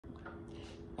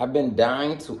I've been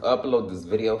dying to upload this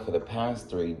video for the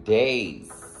past 3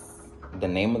 days. The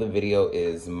name of the video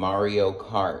is Mario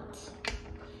Kart.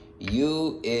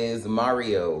 You is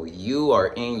Mario. You are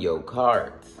in your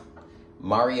kart.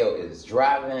 Mario is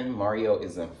driving. Mario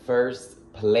is in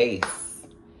first place.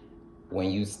 When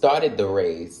you started the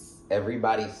race,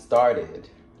 everybody started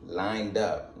lined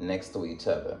up next to each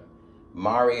other.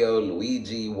 Mario,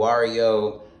 Luigi,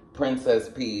 Wario, Princess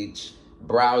Peach,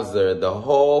 Browser, the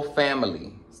whole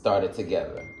family started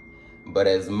together. But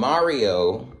as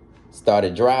Mario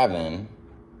started driving,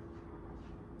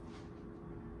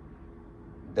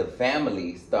 the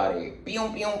family started pew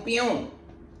pew pew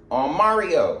on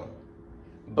Mario.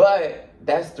 But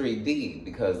that's 3D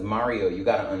because Mario, you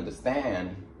gotta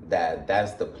understand that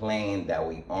that's the plane that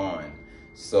we on.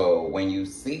 So when you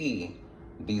see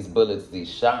these bullets, these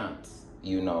shots,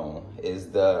 you know,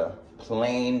 is the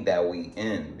plane that we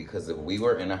in. Because if we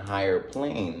were in a higher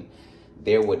plane,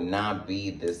 there would not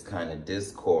be this kind of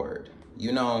discord,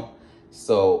 you know?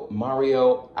 So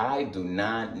Mario, I do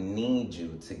not need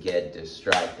you to get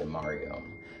distracted, Mario.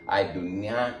 I do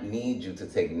not need you to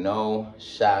take no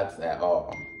shots at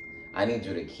all. I need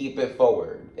you to keep it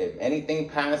forward. If anything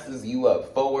passes you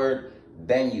up forward,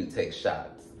 then you take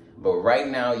shots. But right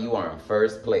now you are in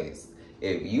first place.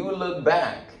 If you look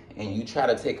back and you try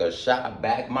to take a shot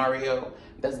back, Mario,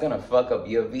 that's gonna fuck up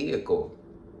your vehicle.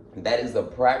 That is a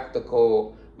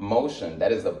practical motion.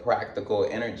 That is a practical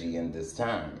energy in this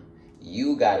time.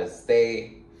 You gotta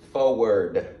stay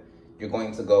forward. You're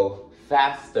going to go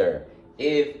faster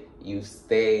if you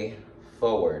stay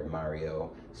forward,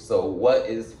 Mario. So what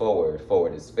is forward?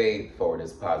 Forward is faith. Forward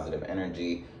is positive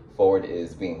energy. Forward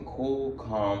is being cool,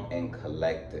 calm, and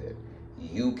collected.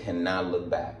 You cannot look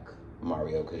back,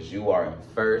 Mario, because you are in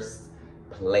first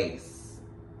place.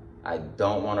 I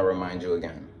don't want to remind you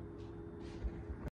again.